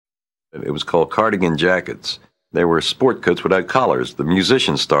It was called cardigan jackets. They were sport coats without collars. The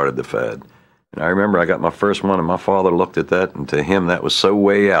musicians started the fad. And I remember I got my first one, and my father looked at that, and to him that was so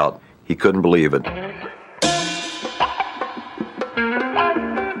way out, he couldn't believe it.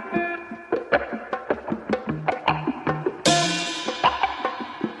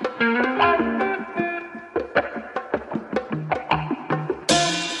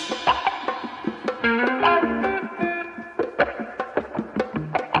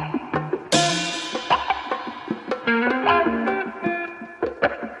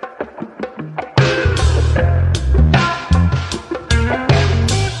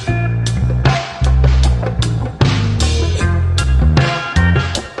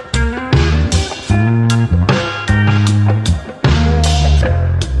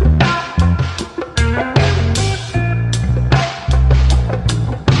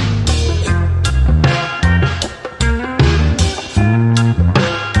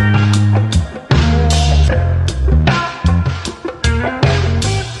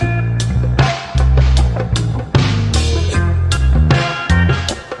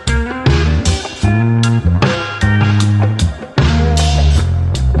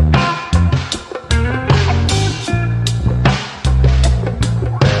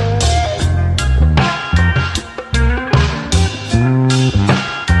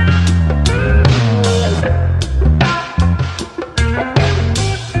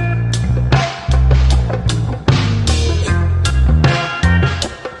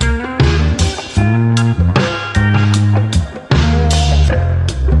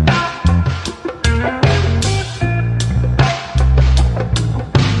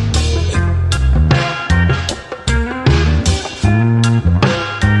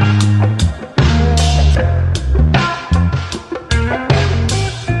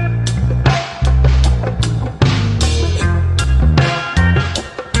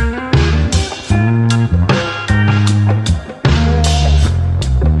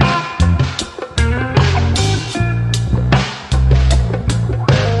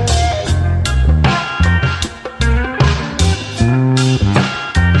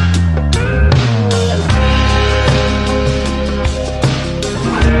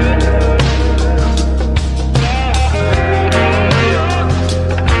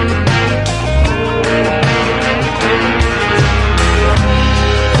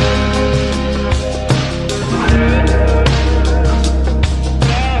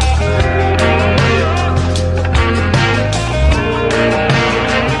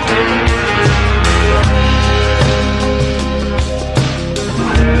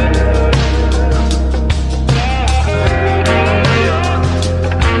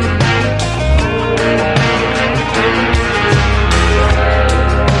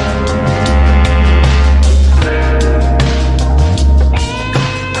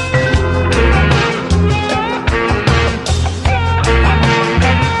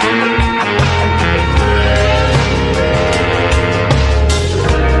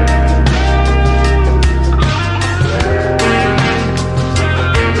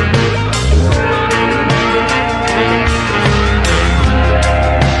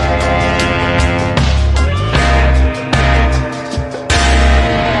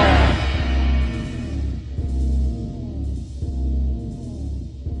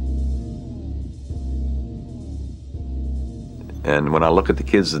 And when I look at the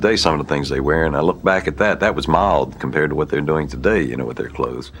kids today, some of the things they wear, and I look back at that, that was mild compared to what they're doing today, you know, with their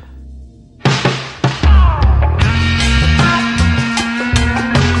clothes.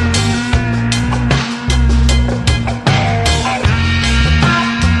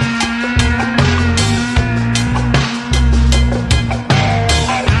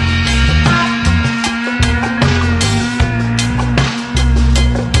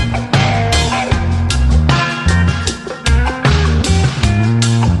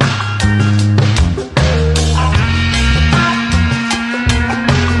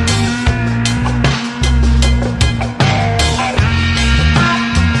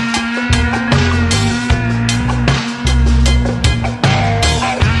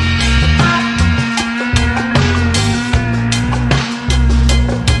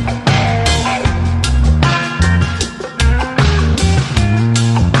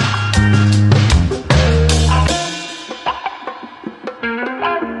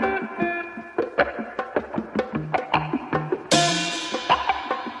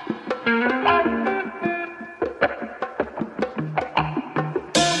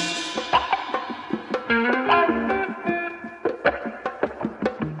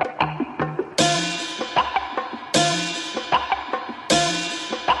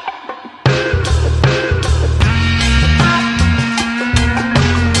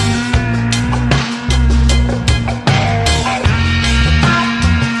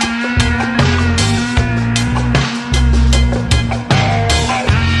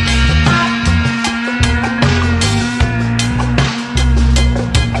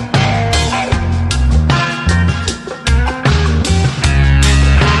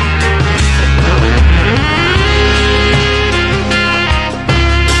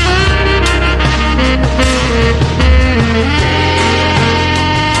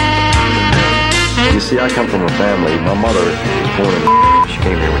 See, I come from a family. My mother was born in. She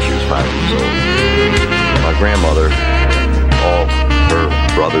came here when she was 5 years old. My grandmother, all her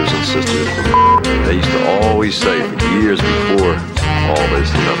brothers and sisters, they used to always say for years before all this,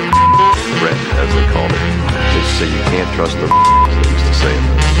 you know, threat, as they called it, they used to say you can't trust the. They used to say,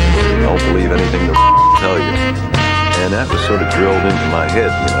 don't believe anything the tell you. And that was sort of drilled into my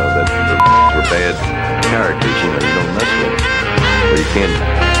head, you know, that the were bad characters, you know, you don't mess with them. Or you can't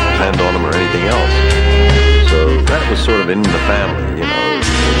depend on them or anything else. So that was sort of in the family, you know.